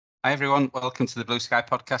Hi everyone, welcome to the Blue Sky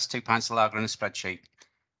Podcast, 2 pints of lager and a spreadsheet.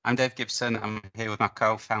 I'm Dave Gibson, I'm here with my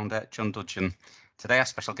co-founder, John Dudgeon. Today our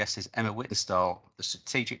special guest is Emma Whitenstall, the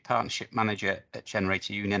Strategic Partnership Manager at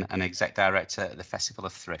Generator Union and Exec Director at the Festival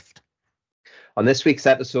of Thrift. On this week's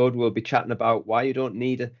episode, we'll be chatting about why you don't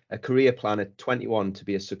need a career plan at 21 to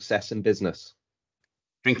be a success in business.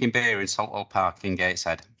 Drinking beer in Saltwell Park in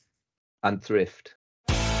Gateshead. And Thrift.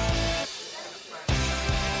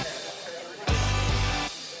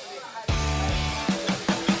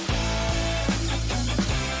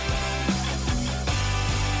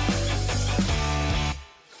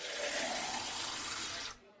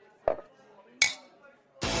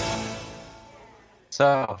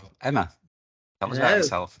 So, Emma, tell us about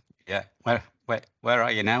yourself. Yeah, where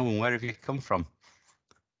are you now and where have you come from,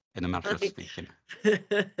 in a matter of speaking?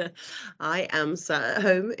 I am sat at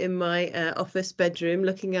home in my office bedroom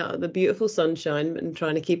looking out at the beautiful sunshine and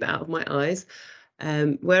trying to keep it out of my eyes.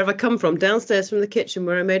 Where have I come from? Downstairs from the kitchen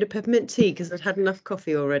where I made a peppermint tea because I'd had enough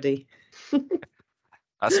coffee already.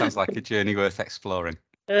 That sounds like a journey worth exploring.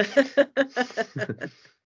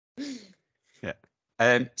 Yeah.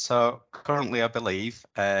 So currently, I believe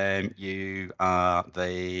you are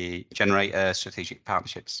the Generator Strategic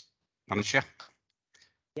Partnerships Manager.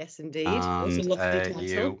 Yes, indeed. And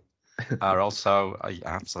you are also,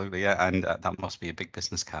 absolutely, yeah, and that must be a big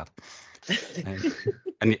business card.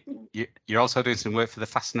 And you're also doing some work for the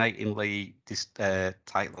fascinatingly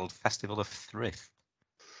titled Festival of Thrift.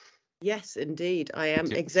 Yes, indeed. I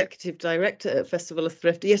am Executive Director at Festival of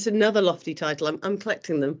Thrift. Yet another lofty title. I'm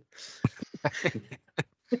collecting them.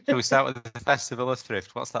 Shall we start with the Festival of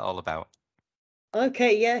Thrift? What's that all about?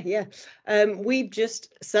 Okay, yeah. We've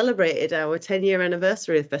just celebrated our 10-year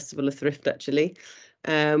anniversary of Festival of Thrift, actually,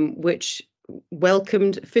 which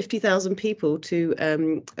welcomed 50,000 people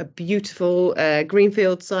to a beautiful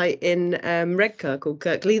greenfield site in Redcar called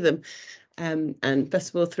Kirkleatham. And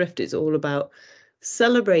Festival of Thrift is all about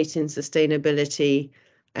celebrating sustainability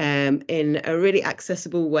in a really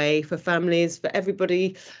accessible way for families, for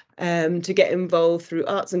everybody to get involved through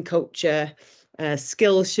arts and culture,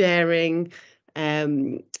 skill sharing,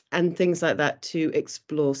 and things like that to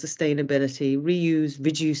explore sustainability, reuse,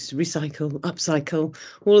 reduce, recycle, upcycle,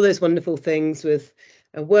 all of those wonderful things with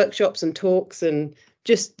workshops and talks and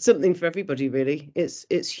just something for everybody, really.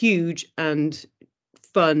 It's huge and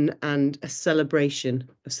fun and a celebration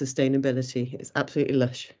of sustainability. It's absolutely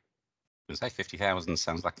lush. I say 50,000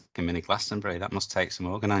 sounds like a mini Glastonbury. That must take some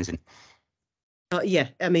organising. Yeah,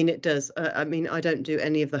 I mean, it does. I mean, I don't do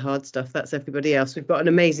any of the hard stuff. That's everybody else. We've got an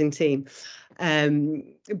amazing team.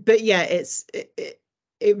 But yeah,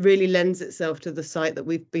 it really lends itself to the site that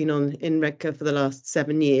we've been on in Redcar for the last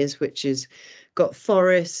 7 years, which has got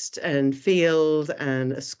forest and field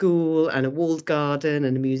and a school and a walled garden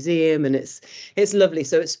and a museum, and it's lovely.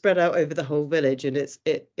 So it's spread out over the whole village, and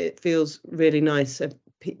it feels really nice.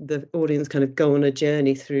 The audience kind of go on a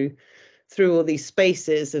journey through all these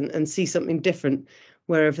spaces and see something different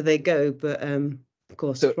wherever they go. But of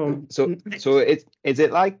course, so is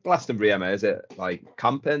it like Glastonbury, Emma? Is it like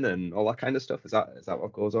camping and all that kind of stuff? Is that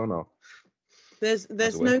what goes on? Or there's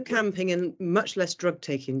no camping and much less drug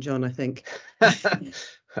taking, John, I think.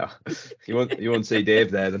 You won't see Dave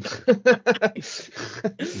there then.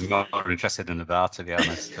 I'm more interested in the bar, to be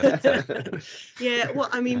honest. Yeah,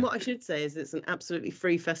 what I should say is it's an absolutely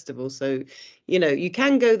free festival. So, you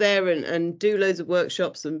can go there and do loads of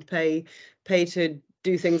workshops and pay to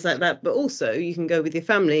do things like that. But also you can go with your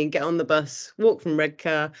family and get on the bus, walk from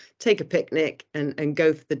Redcar, take a picnic and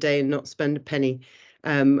go for the day and not spend a penny.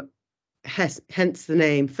 Hence the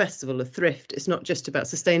name Festival of Thrift. It's not just about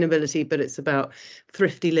sustainability, but it's about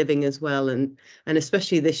thrifty living as well. And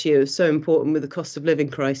especially this year is so important with the cost of living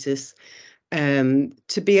crisis,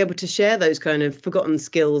 to be able to share those kind of forgotten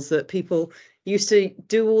skills that people used to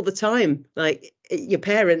do all the time, like your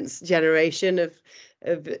parents' generation of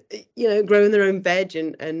growing their own veg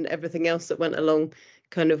and everything else that went along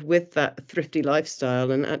kind of with that thrifty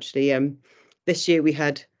lifestyle. And actually this year we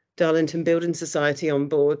had Darlington Building Society on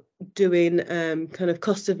board doing kind of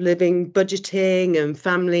cost of living budgeting and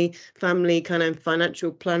family kind of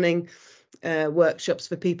financial planning workshops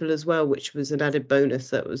for people as well, which was an added bonus.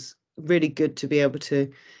 That was really good to be able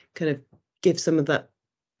to kind of give some of that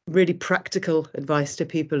really practical advice to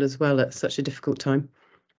people as well at such a difficult time.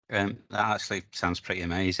 That actually sounds pretty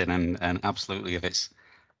amazing and absolutely of its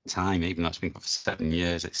time, even though it's been for 7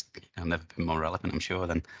 years, it's never been more relevant, I'm sure,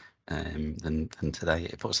 than today.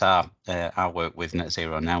 It puts our work with net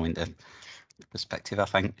zero now into perspective, I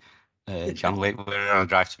think. John, we're on a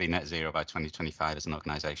drive to be net zero by 2025 as an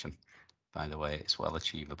organisation. By the way, it's well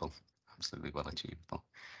achievable, absolutely well achievable.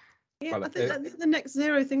 Yeah, I think that the net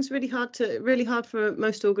zero thing's really hard for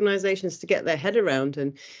most organisations to get their head around.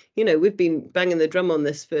 And, you know, we've been banging the drum on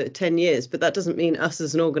this for 10 years, but that doesn't mean us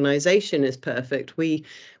as an organisation is perfect. We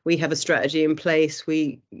have a strategy in place.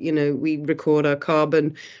 We record our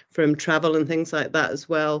carbon from travel and things like that as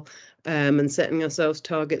well, and setting ourselves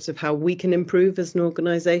targets of how we can improve as an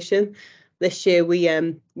organisation. This year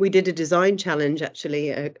we did a design challenge, actually,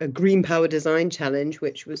 a green power design challenge,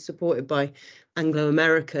 which was supported by Anglo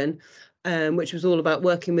American, which was all about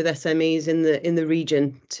working with SMEs in the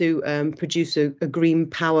region to produce a green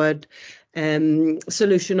powered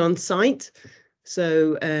solution on site.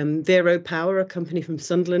 So Vero Power, a company from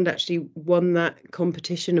Sunderland, actually won that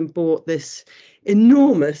competition and bought this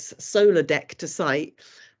enormous solar deck to site,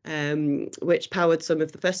 which powered some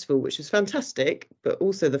of the festival, which was fantastic. But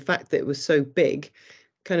also the fact that it was so big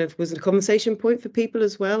kind of was a conversation point for people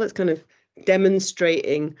as well. It's kind of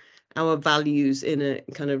demonstrating our values in a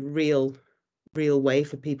kind of real way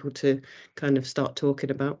for people to kind of start talking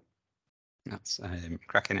about. That's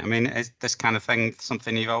cracking. I mean, is this kind of thing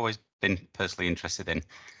something you've always been personally interested in?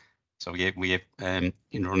 So we run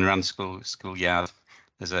around the schoolyard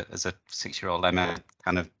as a 6-year-old Emma,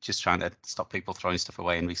 kind of just trying to stop people throwing stuff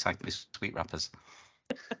away and recycling sweet wrappers.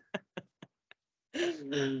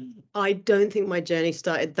 I don't think my journey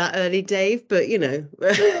started that early, Dave, but you know.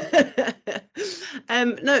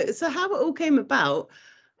 No, so how it all came about,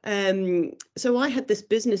 so I had this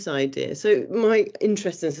business idea. So my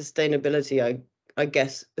interest in sustainability, I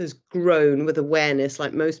guess, has grown with awareness,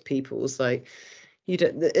 like most people's. Like,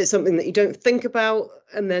 it's something that you don't think about,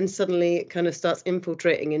 and then suddenly it kind of starts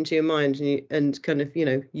infiltrating into your mind, and kind of, you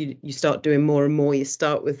know, you start doing more and more. You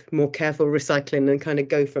start with more careful recycling and kind of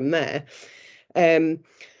go from there.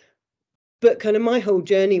 But kind of my whole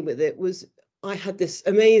journey with it was, I had this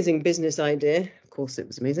amazing business idea. Of course, it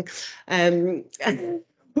was amazing,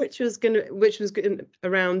 which was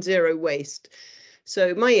around zero waste.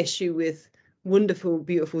 So my issue with wonderful,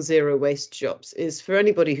 beautiful zero waste shops is, for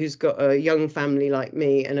anybody who's got a young family like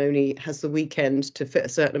me and only has the weekend to fit a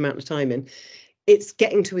certain amount of time in, it's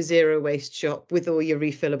getting to a zero waste shop with all your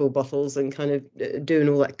refillable bottles and kind of doing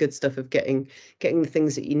all that good stuff of getting the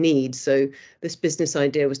things that you need. So this business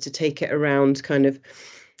idea was to take it around kind of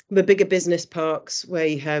the bigger business parks where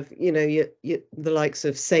you have, you know, the likes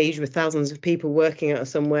of Sage with thousands of people working out of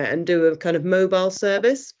somewhere, and do a kind of mobile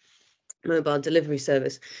delivery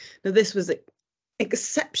service. Now this was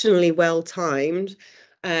exceptionally well timed.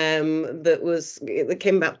 That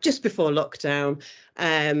came about just before lockdown,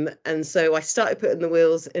 and so I started putting the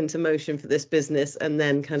wheels into motion for this business, and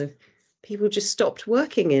then kind of people just stopped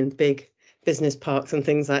working in big business parks and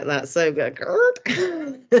things like that. So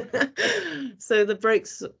so the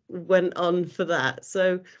brakes went on for that.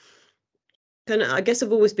 So kind of, I guess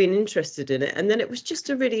I've always been interested in it, and then it was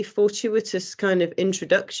just a really fortuitous kind of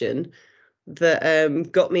introduction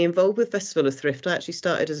that got me involved with Festival of Thrift. I actually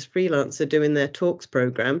started as a freelancer doing their talks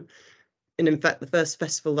program, and in fact the first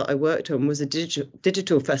festival that I worked on was a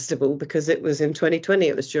digital festival, because it was in 2020.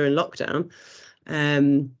 It was during lockdown,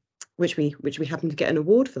 which we happened to get an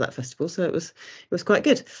award for that festival, so it was quite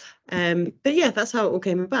good. But yeah, that's how it all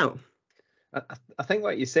came about. I think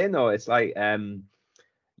what you're saying though, it's like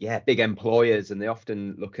big employers, and they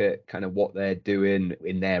often look at kind of what they're doing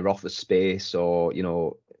in their office space, or, you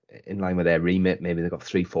know, in line with their remit. Maybe they've got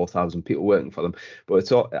 3,000-4,000 people working for them,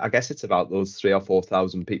 but I guess it's about those 3,000 or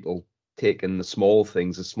 4,000 people taking the small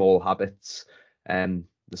things, the small habits, and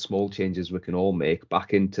the small changes we can all make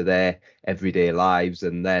back into their everyday lives,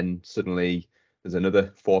 and then suddenly there's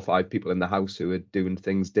another 4 or 5 people in the house who are doing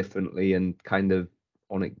things differently, and kind of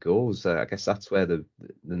on it goes. I guess that's where the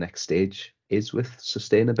next stage is with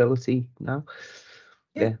sustainability now.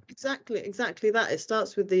 Yeah, exactly that. It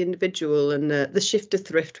starts with the individual, and the shift to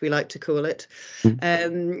thrift, we like to call it.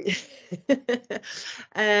 And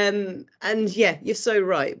yeah, you're so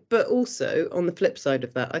right. But also on the flip side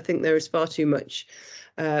of that, I think there is far too much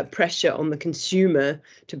pressure on the consumer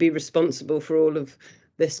to be responsible for all of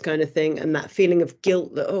this kind of thing, and that feeling of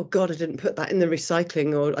guilt that, oh God, I didn't put that in the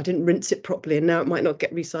recycling, or I didn't rinse it properly, and now it might not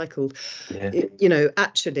get recycled. You know,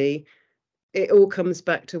 actually, it all comes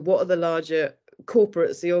back to, what are the larger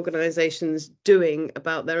corporates, the organizations, doing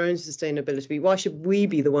about their own sustainability? Why should we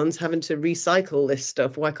be the ones having to recycle this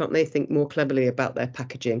stuff? Why can't they think more cleverly about their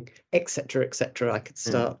packaging, etc., etc.? I could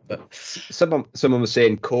start, but someone was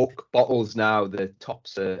saying Coke bottles now, the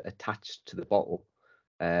tops are attached to the bottle,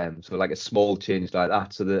 so like a small change like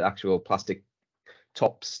that, so the actual plastic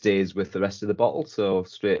top stays with the rest of the bottle. So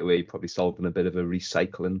straight away, probably solving a bit of a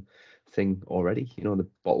recycling thing already. You know, the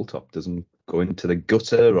bottle top doesn't go into the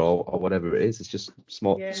gutter or whatever it is. It's just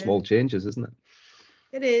small changes, isn't it?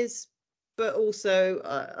 It is, but also,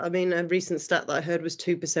 I mean, a recent stat that I heard was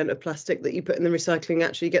 2% of plastic that you put in the recycling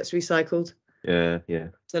actually gets recycled. Yeah.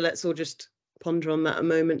 So let's all just ponder on that a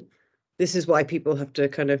moment. This is why people have to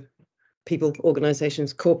people,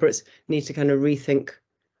 organisations, corporates need to kind of rethink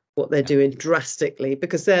what they're doing drastically,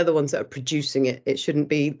 because they're the ones that are producing it. It shouldn't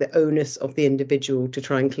be the onus of the individual to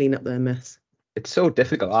try and clean up their mess. It's so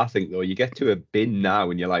difficult, I think, though. You get to a bin now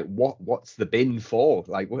and you're like, what's the bin for?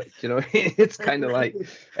 Like, what, you know, it's kind of like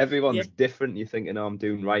everyone's different. You're thinking, oh, I'm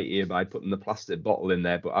doing right here by putting the plastic bottle in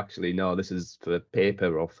there, but actually, no, this is for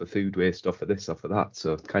paper or for food waste or for this or for that.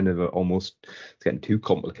 So it's kind of it's getting too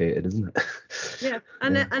complicated, isn't it? Yeah,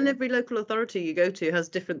 and every local authority you go to has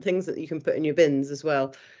different things that you can put in your bins as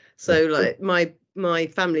well. So like my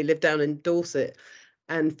family lived down in Dorset,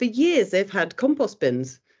 and for years they've had compost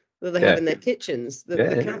bins that they have in their kitchens that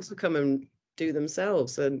the council come and do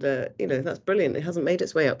themselves, and you know, that's brilliant. It hasn't made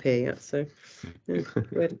its way up here yet, so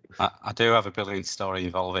I do have a brilliant story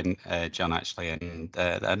involving John, actually, and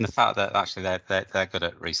the fact that actually they're good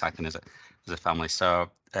at recycling as a family.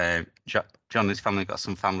 So John and his family got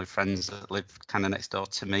some family friends that live kind of next door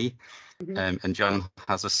to me, and John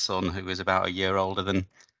has a son who is about a year older than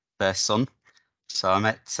their son. So I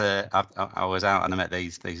met I was out and I met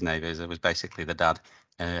these neighbours. It was basically the dad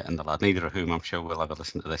and the lad, neither of whom I'm sure will ever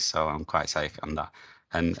listen to this, so I'm quite safe on that.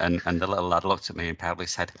 And the little lad looked at me and proudly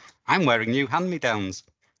said, "I'm wearing new hand-me-downs."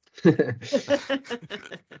 So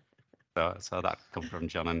that come from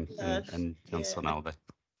John and John's son Albert.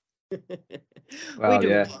 Well, we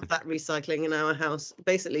do a lot of that recycling in our house.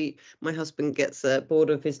 Basically, my husband gets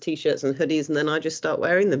bored of his t-shirts and hoodies, and then I just start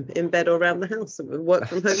wearing them in bed or around the house. Work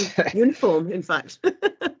from home uniform, in fact.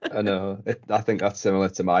 I know. I think that's similar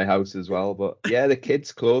to my house as well. But yeah, the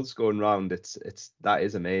kids' clothes going round, that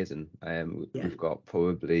is amazing. We've got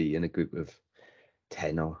probably in a group of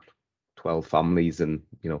 10 or 12 families, and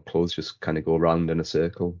you know, clothes just kind of go around in a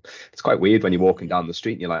circle. It's quite weird when you're walking down the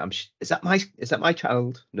street and you're like, is that my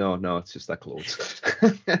child? No, it's just their clothes.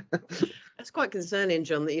 That's quite concerning,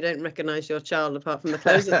 John, that you don't recognise your child apart from the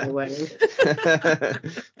clothes that they're wearing.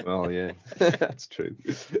 Well, yeah, that's true.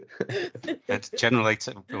 It's generally,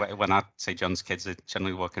 when I see John's kids, they're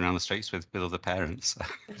generally walking around the streets with other parents.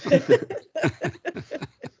 It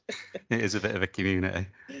is a bit of a community.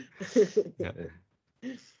 Yeah.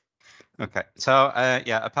 Okay, so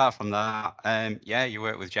apart from that, you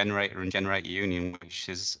work with Generator and Generator Union, which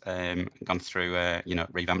has gone through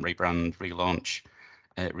revamp, rebrand, relaunch,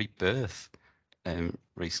 rebirth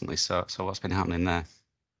recently. So what's been happening there?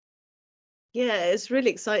 Yeah, it's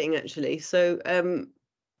really exciting, actually. So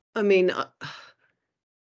I mean,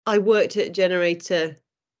 I worked at Generator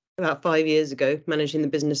about 5 years ago, managing the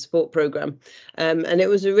business support program, and it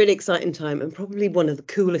was a really exciting time and probably one of the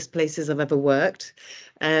coolest places I've ever worked,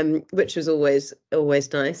 which was always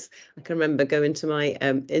nice. I can remember going to my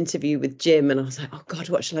interview with Jim, and I was like, oh God,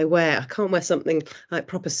 what shall I wear? I can't wear something like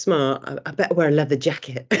proper smart. I better wear a leather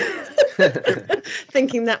jacket.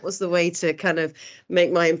 Thinking that was the way to kind of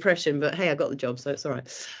make my impression, but hey, I got the job, so it's all right.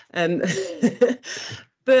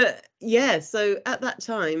 But yeah, so at that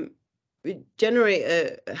time,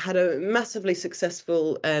 Generator had a massively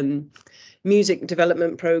successful music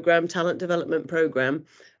development program, talent development program,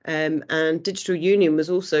 and Digital Union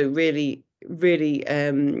was also really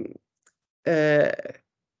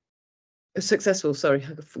successful. Sorry,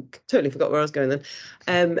 I totally forgot where I was going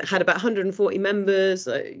then. Had about 140 members,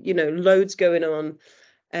 loads going on,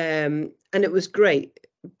 and it was great.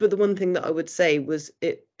 But the one thing that I would say was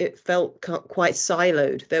it felt quite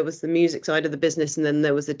siloed. There was the music side of the business, and then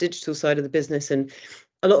there was the digital side of the business. And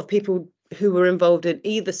a lot of people who were involved in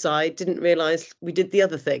either side didn't realise we did the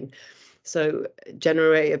other thing. So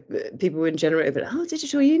people in Generator, but oh,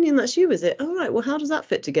 Digital Union, that's you, is it? Oh, right. Well, how does that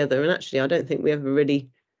fit together? And actually, I don't think we ever really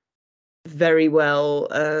very well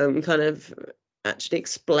kind of actually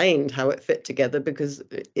explained how it fit together, because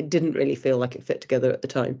it didn't really feel like it fit together at the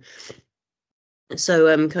time.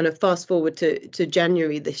 So kind of fast forward to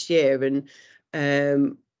January this year, and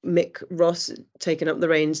Mick Ross taken up the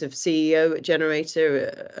reins of CEO at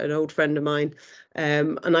Generator, an old friend of mine,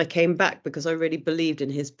 and I came back because I really believed in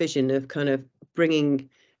his vision of kind of bringing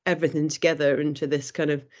everything together into this kind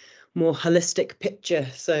of more holistic picture.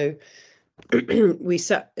 So we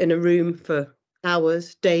sat in a room for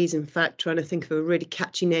hours, days, in fact, trying to think of a really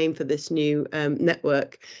catchy name for this new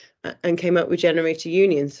network, and came up with Generator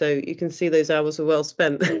Union. So you can see those hours were well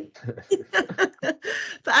spent.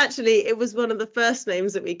 But actually, it was one of the first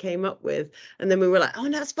names that we came up with, and then we were like, oh,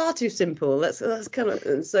 no, that's far too simple. That's kind of,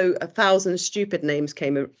 and so 1,000 stupid names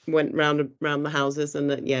went round the houses,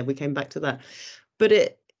 and we came back to that.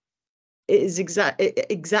 But it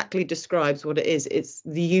exactly describes what it is. It's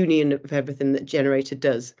the union of everything that Generator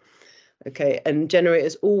does. Okay, and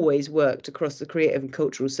Generator's always worked across the creative and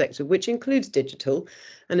cultural sector, which includes digital,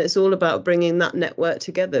 and it's all about bringing that network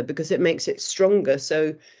together because it makes it stronger.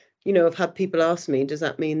 So, you know, I've had people ask me, does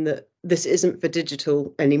that mean that this isn't for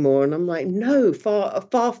digital anymore? And I'm like, no,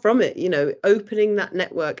 far from it. You know, opening that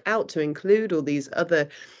network out to include all these other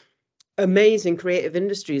amazing creative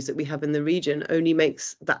industries that we have in the region only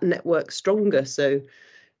makes that network stronger. So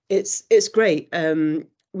it's great.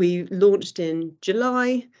 We launched in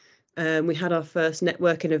July. We had our first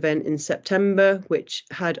networking event in September, which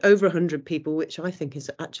had over 100 people, which I think is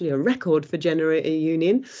actually a record for Generator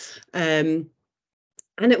Union.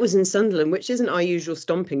 And it was in Sunderland, which isn't our usual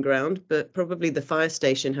stomping ground, but probably the fire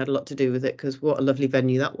station had a lot to do with it because what a lovely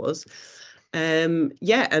venue that was.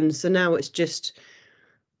 Yeah, and so now it's just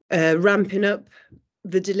ramping up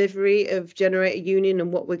the delivery of Generator Union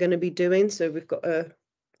and what we're going to be doing. So we've got a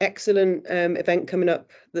excellent event coming up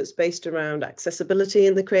that's based around accessibility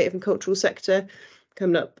in the creative and cultural sector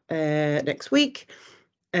coming up next week.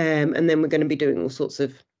 And then we're going to be doing all sorts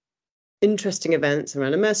of interesting events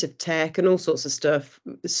around immersive tech and all sorts of stuff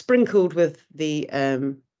sprinkled with the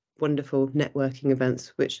wonderful networking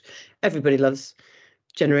events, which everybody loves.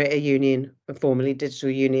 Generator Union, formerly Digital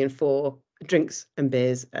Union, for drinks and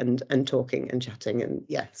beers and talking and chatting, and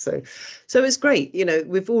yeah, so it's great. You know,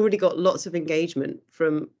 we've already got lots of engagement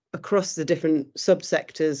from across the different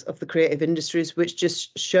subsectors of the creative industries, which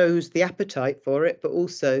just shows the appetite for it, but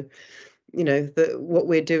also, you know, that what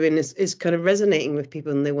we're doing is kind of resonating with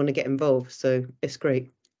people and they want to get involved, so it's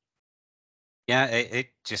great. Yeah, it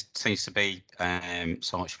just seems to be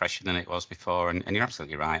so much fresher than it was before, and you're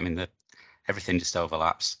absolutely right. I mean, everything just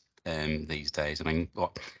overlaps these days. I mean,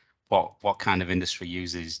 what kind of industry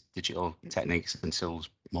uses digital techniques and tools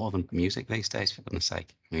more than music these days, for goodness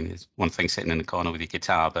sake? I mean, it's one thing sitting in the corner with your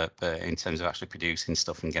guitar, but in terms of actually producing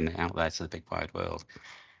stuff and getting it out there to the big wide world.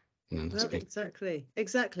 You know, well,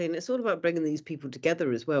 exactly. And it's all about bringing these people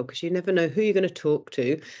together as well, because you never know who you're going to talk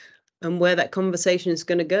to and where that conversation is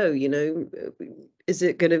going to go. You know, is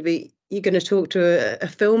it going to be you're going to talk to a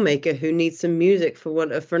filmmaker who needs some music for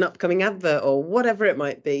an upcoming advert or whatever it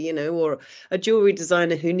might be, you know, or a jewelry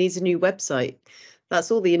designer who needs a new website.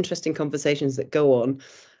 That's all the interesting conversations that go on.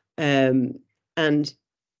 And,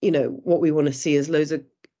 you know, what we want to see is loads of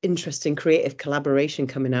interesting creative collaboration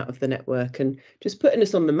coming out of the network and just putting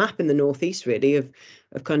us on the map in the Northeast, really, of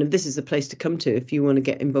kind of this is the place to come to if you want to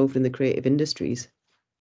get involved in the creative industries.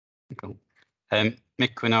 Cool.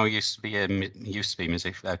 Mick, we know used to be a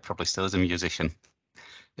music, probably still is a musician,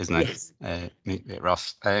 isn't it? Yes.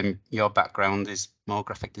 Ross, your background is more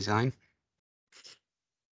graphic design.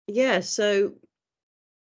 Yeah. So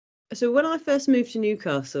when I first moved to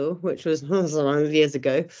Newcastle, which was years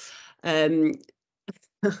ago,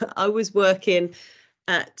 I was working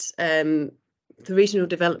at the regional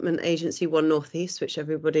development agency One Northeast, which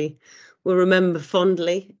everybody will remember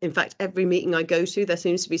fondly. In fact, every meeting I go to, there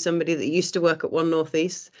seems to be somebody that used to work at One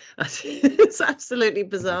Northeast. It's absolutely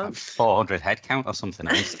bizarre. Like 400 headcount or something.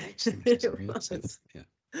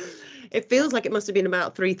 It feels like it must have been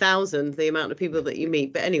about 3,000, the amount of people that you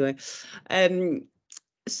meet. But anyway,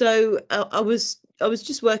 so I was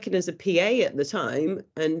just working as a PA at the time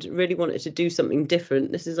and really wanted to do something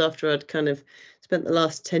different. This is after I'd kind of spent the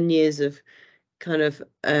last 10 years of kind of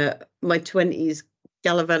my 20s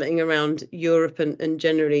gallivanting around Europe and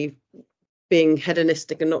generally being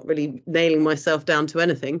hedonistic and not really nailing myself down to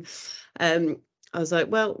anything. I was like,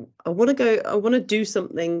 well, I want to do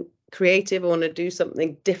something creative. I want to do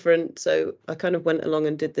something different. So I kind of went along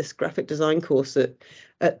and did this graphic design course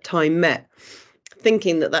at Time Met,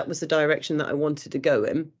 thinking that was the direction that I wanted to go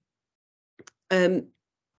in. And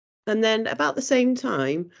then about the same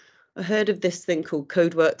time, I heard of this thing called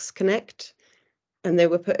CodeWorks Connect. And they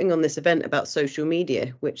were putting on this event about social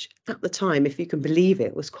media, which at the time, if you can believe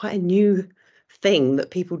it, was quite a new thing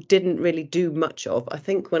that people didn't really do much of. I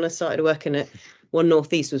think when I started working at One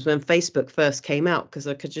Northeast was when Facebook first came out, because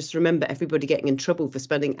I could just remember everybody getting in trouble for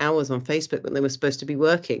spending hours on Facebook when they were supposed to be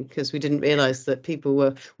working, because we didn't realise that people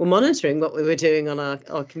were monitoring what we were doing on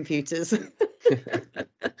our computers.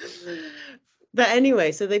 But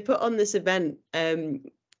anyway, so they put on this event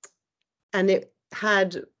and it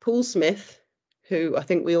had Paul Smith, who I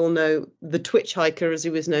think we all know, the Twitch hiker as he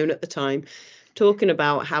was known at the time, talking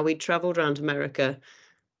about how he travelled around America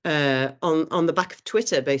on the back of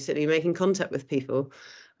Twitter, basically making contact with people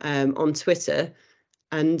on Twitter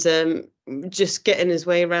and just getting his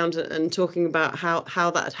way around and talking about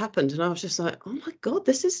how that had happened. And I was just like, oh my God,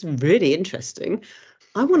 this is really interesting.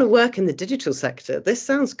 I want to work in the digital sector. This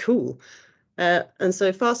sounds cool. And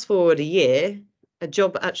so fast forward a year, a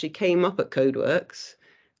job actually came up at Codeworks,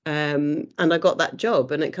 and I got that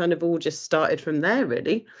job, and it kind of all just started from there,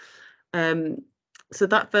 really. So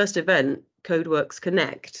that first event, Codeworks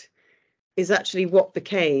Connect, is actually what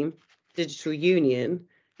became Digital Union,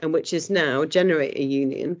 and which is now Generator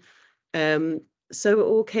Union. So it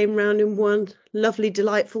all came round in one lovely,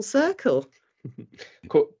 delightful circle.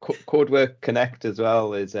 Codework Connect as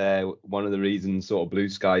well is one of the reasons sort of Blue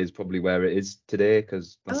Sky is probably where it is today,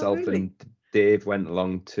 because myself and Dave went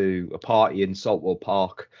along to a party in Saltwell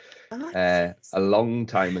Park a long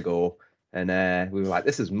time ago, and we were like,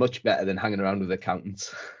 this is much better than hanging around with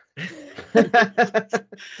accountants.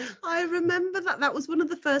 I remember that was one of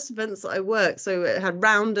the first events that I worked, so it had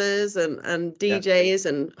rounders and DJs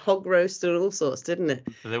and hog roast and all sorts, didn't it?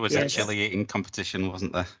 There was a chili eating competition,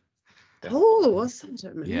 wasn't there? Oh, was I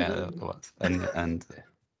don't remember. Yeah, and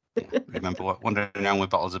yeah, remember wandering around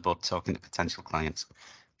with bottles of bud talking to potential clients,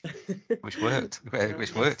 which worked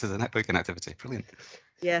as a networking activity. Brilliant.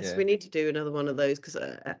 Yes, we need to do another one of those, because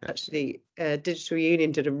actually Digital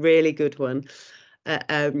Union did a really good one at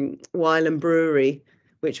Wylam Brewery,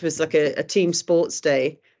 which was like a team sports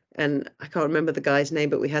day, and I can't remember the guy's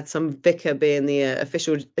name, but we had some vicar being the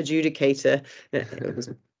official adjudicator. It was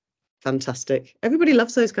fantastic. Everybody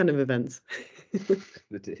loves those kind of events.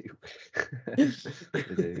 They do. They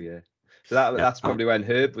do, yeah. So that's probably when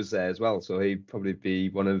Herb was there as well, so he'd probably be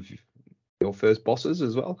one of your first bosses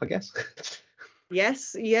as well, I guess.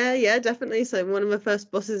 Yes, yeah, definitely. So one of my first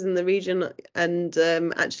bosses in the region, and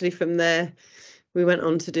actually from there we went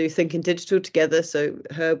on to do Thinking Digital together. So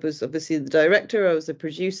Herb was obviously the director, I was a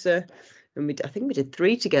producer, and I think we did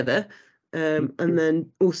 3 together. And then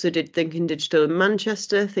also did Thinking Digital in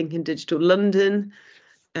Manchester, Thinking Digital London.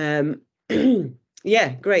 Yeah,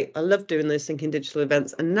 great. I love doing those Thinking Digital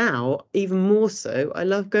events. And now, even more so, I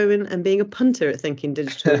love going and being a punter at Thinking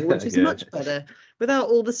Digital, which is much better, without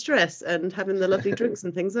all the stress and having the lovely drinks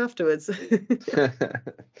and things afterwards.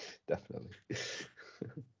 Definitely.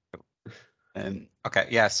 Okay,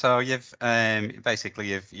 yeah. So you've basically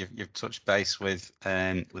you've touched base with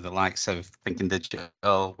the likes of Thinking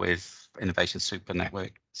Digital, with Innovation Super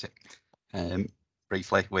Network,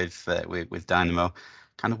 briefly with Dynamo.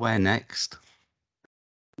 Kind of where next?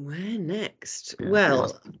 Where next? Yeah,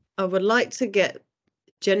 well, I would like to get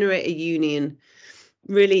Generator Union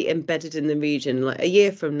really embedded in the region. Like a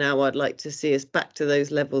year from now, I'd like to see us back to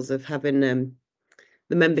those levels of having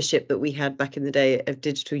the membership that we had back in the day of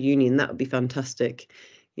Digital Union. That would be fantastic.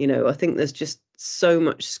 You know, I think there's just so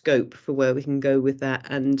much scope for where we can go with that,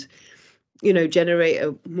 and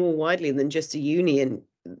Generator more widely than just a union.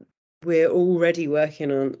 We're already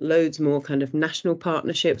working on loads more kind of national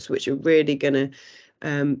partnerships, which are really going to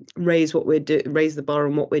raise the bar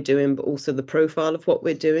on what we're doing, but also the profile of what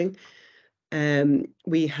we're doing.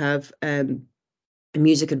 We have a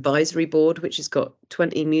music advisory board, which has got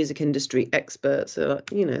 20 music industry experts,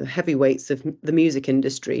 heavyweights of the music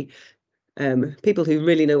industry, people who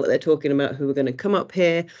really know what they're talking about, who are going to come up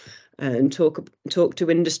here and talk to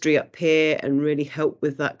industry up here and really help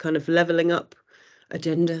with that kind of leveling up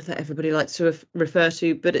agenda that everybody likes to refer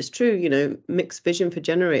to. But it's true, mixed vision for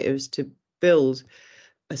Generators to build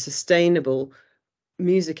a sustainable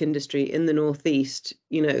music industry in the Northeast,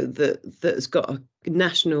 that's got a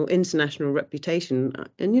national, international reputation.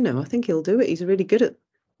 And I think he'll do it. He's really good at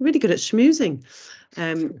schmoozing.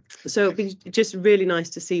 So it'd be just really nice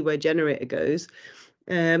to see where Generator goes.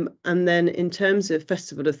 And then in terms of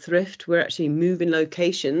Festival of Thrift, we're actually moving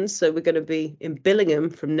locations. So we're going to be in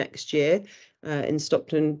Billingham from next year, in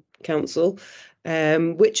Stockton Council,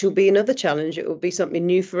 which will be another challenge. It will be something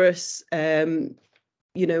new for us.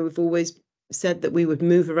 We've always said that we would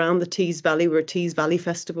move around the Tees Valley. We're a Tees Valley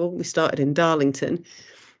festival. We started in Darlington.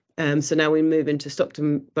 So now we move into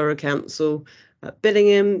Stockton Borough Council at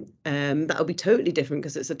Billingham. That'll be totally different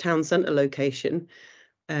because it's a town centre location.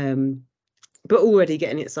 But already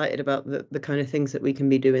getting excited about the kind of things that we can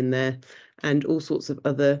be doing there, and all sorts of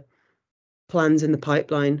other plans in the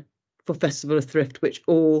pipeline for Festival of Thrift, which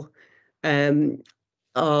all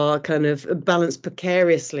are kind of balanced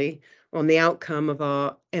precariously on the outcome of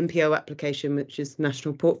our NPO application, which is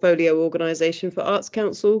National Portfolio Organisation for Arts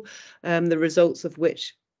Council, the results of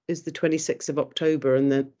which is the 26th of October,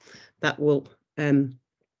 and that will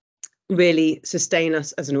really sustain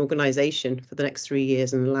us as an organisation for the next 3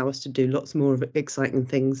 years and allow us to do lots more of exciting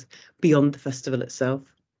things beyond the festival itself.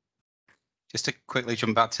 Just to quickly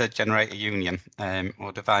jump back to Generator Union, I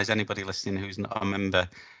would advise anybody listening who's not a member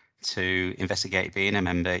to investigate being a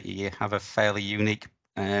member. You have a fairly unique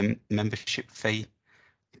membership fee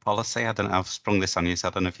policy. I don't know, I've sprung this on you, so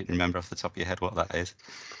I don't know if you remember off the top of your head what that is.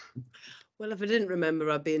 Well, if I didn't remember,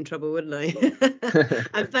 I'd be in trouble, wouldn't I?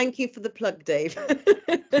 And thank you for the plug, Dave.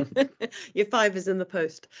 Your five is in the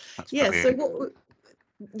post. That's Yeah. brilliant.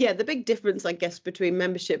 So the big difference, I guess, between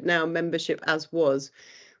membership now and membership as was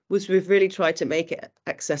we've really tried to make it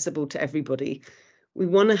accessible to everybody. We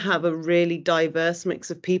want to have a really diverse mix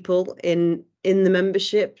of people in the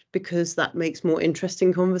membership because that makes more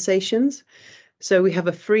interesting conversations. So we have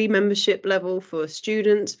a free membership level for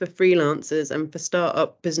students, for freelancers, and for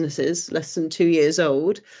startup businesses less than 2 years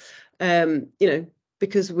old.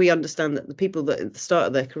 Because we understand that the people that at the start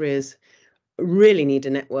of their careers really need a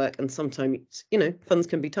network, and sometimes, funds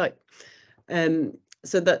can be tight.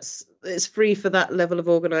 So it's free for that level of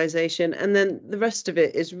organization. And then the rest of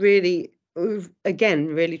it is really, we've again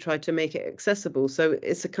really tried to make it accessible. So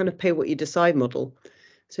it's a kind of pay what you decide model.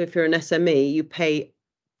 So if you're an SME, you pay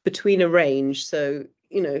between a range. So,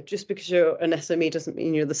 just because you're an SME doesn't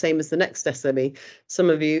mean you're the same as the next SME. Some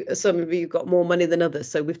of you got more money than others.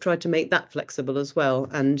 So we've tried to make that flexible as well.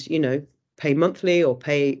 And, pay monthly or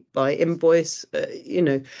pay by invoice,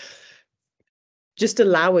 just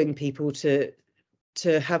allowing people to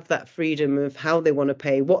have that freedom of how they want to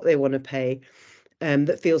pay, what they want to pay,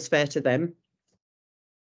 that feels fair to them.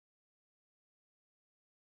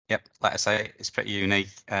 Yep, like I say, it's pretty unique,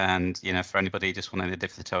 and for anybody just wanting to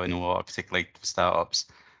dip the toe in the water, particularly for startups,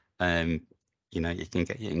 you can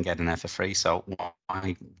get in there for free. So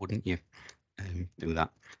why wouldn't you do that?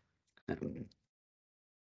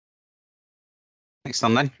 Next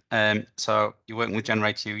on then, so you're working with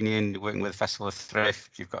Generator Union, you're working with Festival of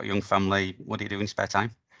Thrift, you've got a young family. What do you do in spare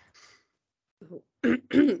time?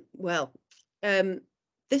 Well,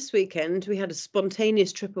 this weekend we had a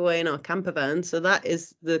spontaneous trip away in our camper van, so that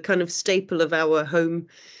is the kind of staple of our home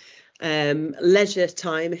leisure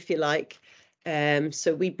time, if you like.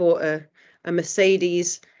 So we bought a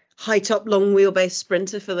Mercedes high top long wheelbase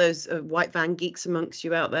Sprinter for those white van geeks amongst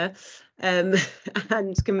you out there,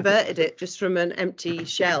 and converted it just from an empty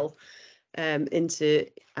shell into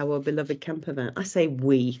our beloved camper van. I say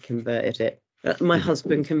we converted it. My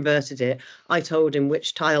husband converted it. I told him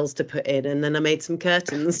which tiles to put in, and then I made some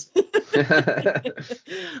curtains.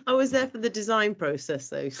 I was there for the design process,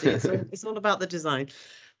 though. See, it's all about the design.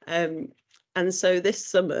 And so this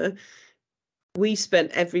summer, we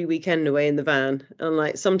spent every weekend away in the van,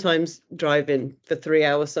 and sometimes driving for 3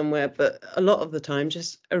 hours somewhere, but a lot of the time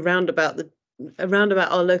just around about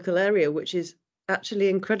our local area, which is actually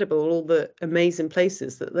incredible. All the amazing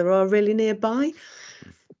places that there are really nearby.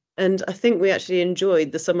 And I think we actually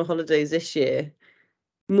enjoyed the summer holidays this year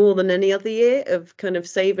more than any other year, of kind of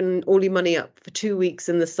saving all your money up for 2 weeks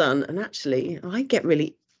in the sun. And actually, I get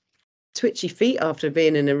really twitchy feet after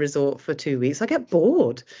being in a resort for 2 weeks. I get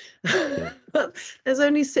bored. Yeah. There's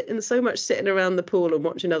only so much sitting around the pool and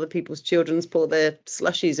watching other people's children pour their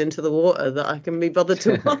slushies into the water that I can be bothered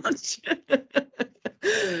to watch.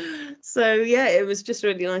 So yeah, it was just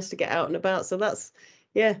really nice to get out and about. So that's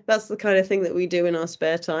the kind of thing that we do in our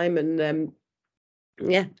spare time, and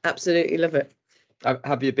absolutely love it.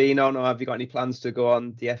 Have you been on, or have you got any plans to go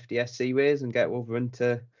on the FDS Seaways and get over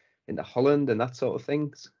into Holland and that sort of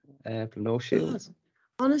things from those ships?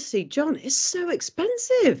 Honestly, John, it's so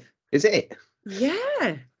expensive. Is it?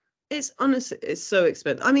 Yeah, it's so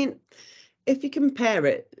expensive. I mean, if you compare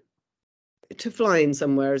it to flying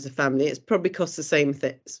somewhere as a family, it's probably costs the same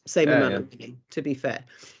amount of money, to be fair.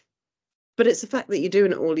 But it's the fact that you're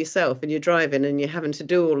doing it all yourself, and you're driving and you're having to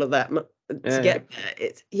do all of that to get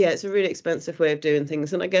there. It's a really expensive way of doing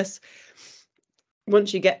things. And I guess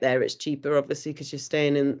once you get there, it's cheaper, obviously, because you're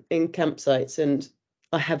staying in campsites. And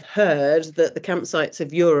I have heard that the campsites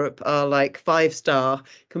of Europe are 5-star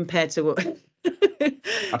compared to what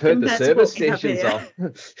I've heard the service stations are.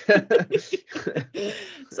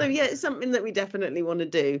 So yeah, it's something that we definitely want to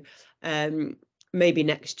do. Maybe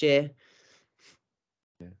next year.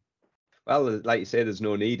 Well, like you say, there's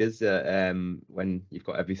no need, is there, when you've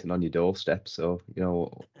got everything on your doorstep? So,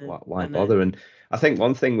 why bother? And I think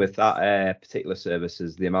one thing with that particular service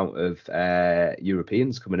is the amount of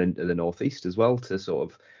Europeans coming into the Northeast as well to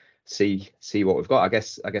sort of see what we've got. I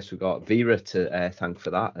guess we've got Vera to thank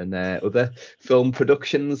for that, and other film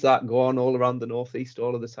productions that go on all around the Northeast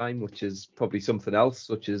all of the time, which is probably something else,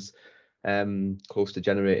 such as close to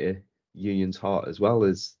Generator Union's heart as well,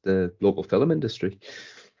 as the local film industry.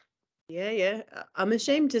 Yeah. I'm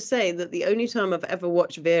ashamed to say that the only time I've ever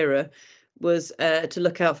watched Vera was to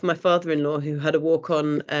look out for my father-in-law, who had a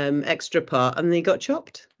walk-on extra part, and he got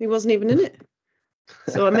chopped. He wasn't even in it.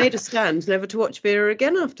 So I made a stand never to watch Vera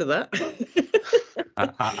again after that.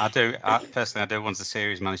 I do. Once the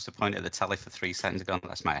series managed to point at the telly for 3 seconds ago,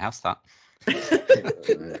 that's my house, that.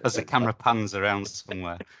 As the camera pans around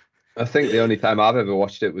somewhere. I think the only time I've ever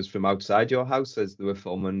watched it was from outside your house, as they were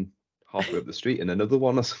filming halfway up the street in another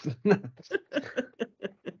one or something.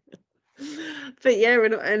 But yeah,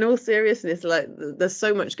 in all seriousness, like there's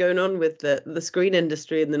so much going on with the screen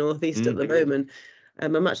industry in the Northeast at the moment.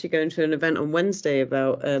 I'm actually going to an event on Wednesday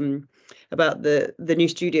about the new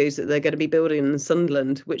studios that they're going to be building in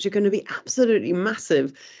Sunderland, which are going to be absolutely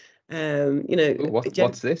massive. Ooh,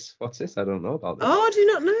 what's this? What's this? I don't know about this. Oh, I do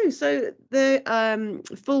not know. So the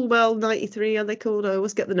Fullwell 93, are they called? I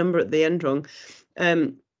always get the number at the end wrong.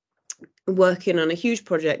 Working on a huge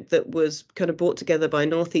project that was kind of brought together by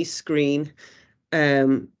Northeast Screen,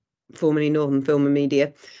 formerly Northern Film and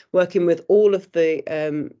Media, working with all of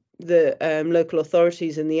the local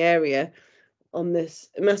authorities in the area on this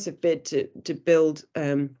massive bid to build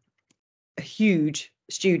a huge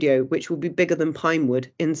studio, which will be bigger than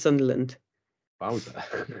Pinewood in Sunderland.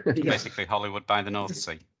 Wowza. Basically Hollywood by the North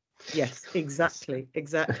Sea. Yes, exactly.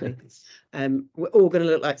 We're all going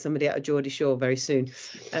to look like somebody out of Geordie Shore very soon.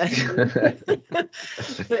 But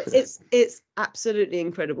it's absolutely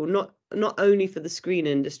incredible, not only for the screen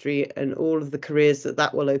industry and all of the careers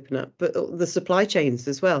that will open up, but the supply chains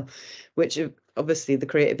as well, which obviously the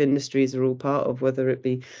creative industries are all part of, whether it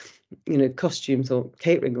be costumes or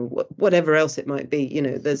catering or whatever else it might be.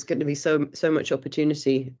 There's going to be so much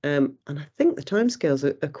opportunity, and I think the timescales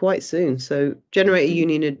are quite soon. So Generator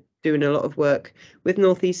Union are doing a lot of work with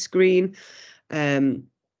Northeast Screen, and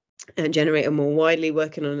Generator more widely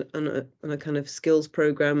working on a kind of skills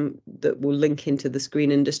program that will link into the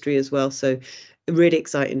screen industry as well. So really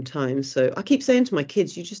exciting times. So I keep saying to my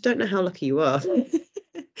kids, you just don't know how lucky you are.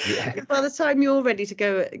 Yeah. By the time you're ready to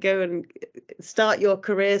go and start your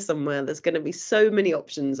career somewhere, there's going to be so many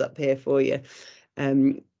options up here for you.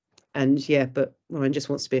 And yeah, but Ryan just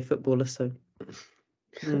wants to be a footballer, so.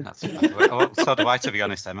 That's well, so do I, to be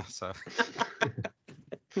honest, Emma. So.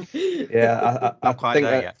 Yeah, I'm quite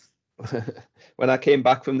there yet. When I came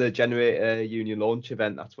back from the Generator Union launch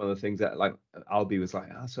event, that's one of the things that, like, Albie was like,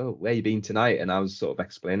 so where you been tonight? And I was sort of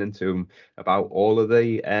explaining to him about all of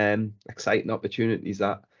the exciting opportunities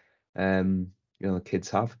that the kids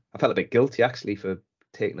have. I felt a bit guilty actually for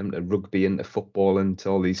taking them to rugby and to football and to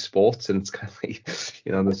all these sports, and it's kind of like,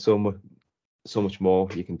 there's so much more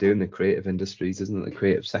you can do in the creative industries, isn't it? The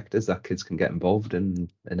creative sectors that kids can get involved in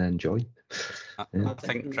and enjoy. I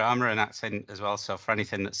think drama and acting as well. So for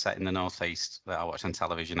anything that's set in the Northeast that I watch on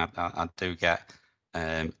television, I do get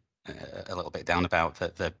a little bit down about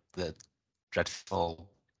the dreadful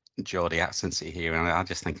Geordie accents that you hear, and I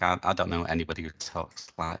just think I don't know anybody who talks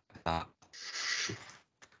like that.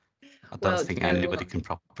 I don't think anybody can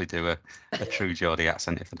properly do a true Geordie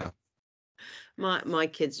accent if they don't. My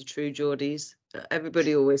kids are true Geordies.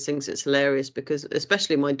 Everybody always thinks it's hilarious because,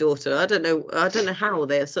 especially my daughter, I don't know how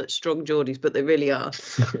they are such strong Geordies, but they really are.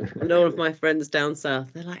 And all of my friends down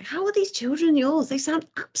south, they're like, "How are these children yours? They sound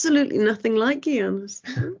absolutely nothing like you."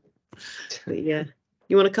 But yeah,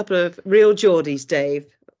 you want a couple of real Geordies, Dave?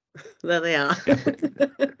 There they are.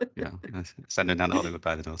 Yeah, sending down Hollywood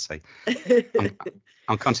by the North Sea.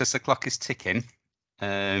 I'm conscious the clock is ticking.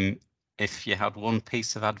 If you had one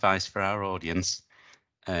piece of advice for our audience,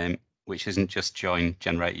 which isn't just join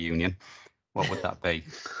Generator Union, what would that be?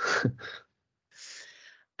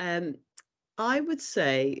 I would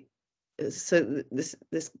say, so this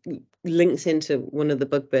links into one of the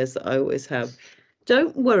bugbears that I always have.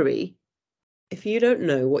 Don't worry if you don't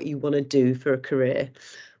know what you want to do for a career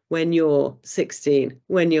when you're 16,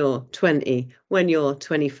 when you're 20, when you're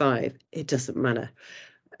 25. It doesn't matter.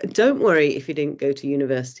 Don't worry if you didn't go to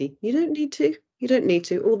university. You don't need to. You don't need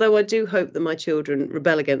to. Although I do hope that my children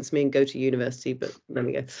rebel against me and go to university, but there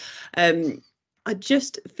we go. I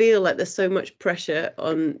just feel like there's so much pressure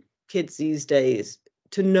on kids these days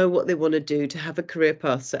to know what they want to do, to have a career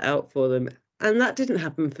path set out for them. And that didn't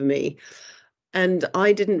happen for me. And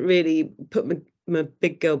I didn't really put my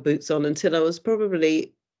big girl boots on until I was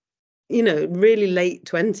probably, really late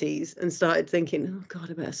 20s and started thinking, oh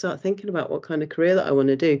God, I better start thinking about what kind of career that I want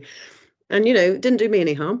to do. And, it didn't do me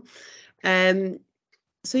any harm.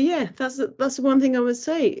 So yeah, that's the one thing I would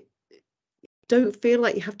say. Don't feel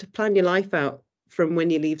like you have to plan your life out from when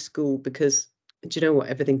you leave school, because do you know what?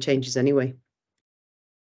 Everything changes anyway.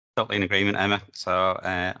 Totally in agreement, Emma. So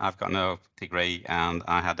I've got no degree, and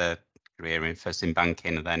I had a career first in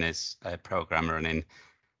banking and then as a programmer and in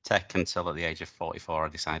tech until at the age of 44 I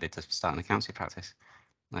decided to start an accountancy practice.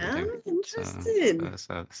 Interesting.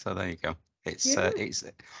 So there you go. It's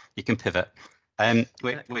you can pivot.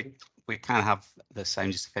 We kind of have the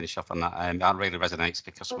same, just to finish off on that. That really resonates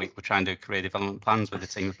because we try and do career development plans with the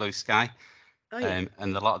team of Blue Sky. And a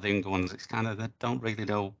lot of the younger ones, it's kind of they don't really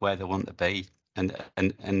know where they want to be. and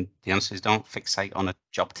the answer is don't fixate on a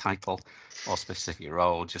job title or specific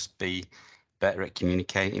role. Just be better at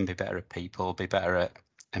communicating, be better at people, be better at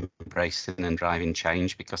embracing and driving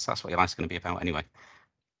change, because that's what your life's going to be about anyway.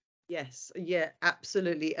 Yes, yeah,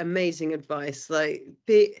 absolutely amazing advice. Like,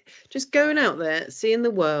 just going out there, seeing the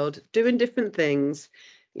world, doing different things.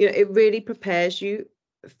 It really prepares you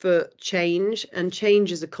for change, and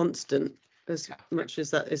change is a constant, as much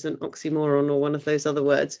as that is an oxymoron or one of those other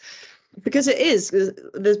words. Because it is.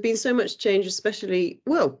 There's been so much change, especially,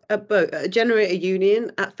 at Generator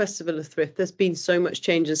Union, at Festival of Thrift, there's been so much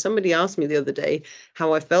change. And somebody asked me the other day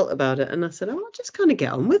how I felt about it. And I said, I'll just kind of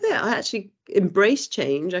get on with it. I actually embrace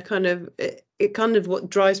change. It kind of what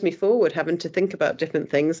drives me forward, having to think about different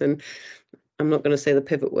things. And I'm not going to say the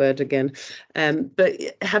pivot word again, but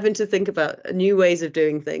having to think about new ways of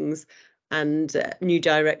doing things and new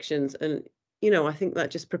directions. And, I think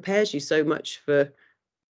that just prepares you so much for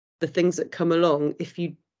the things that come along, if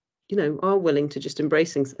you are willing to just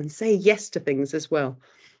embrace things and say yes to things as well.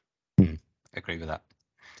 Agree with that.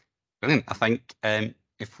 Brilliant. I think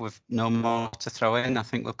if we've no more to throw in, I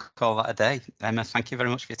think we'll call that a day. Emma, thank you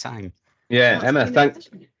very much for your time. Yeah, Emma,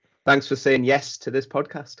 thanks for saying yes to this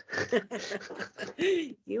podcast.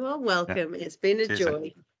 You are welcome. Yeah. It's been a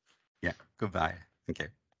joy. Yeah, goodbye. Thank you.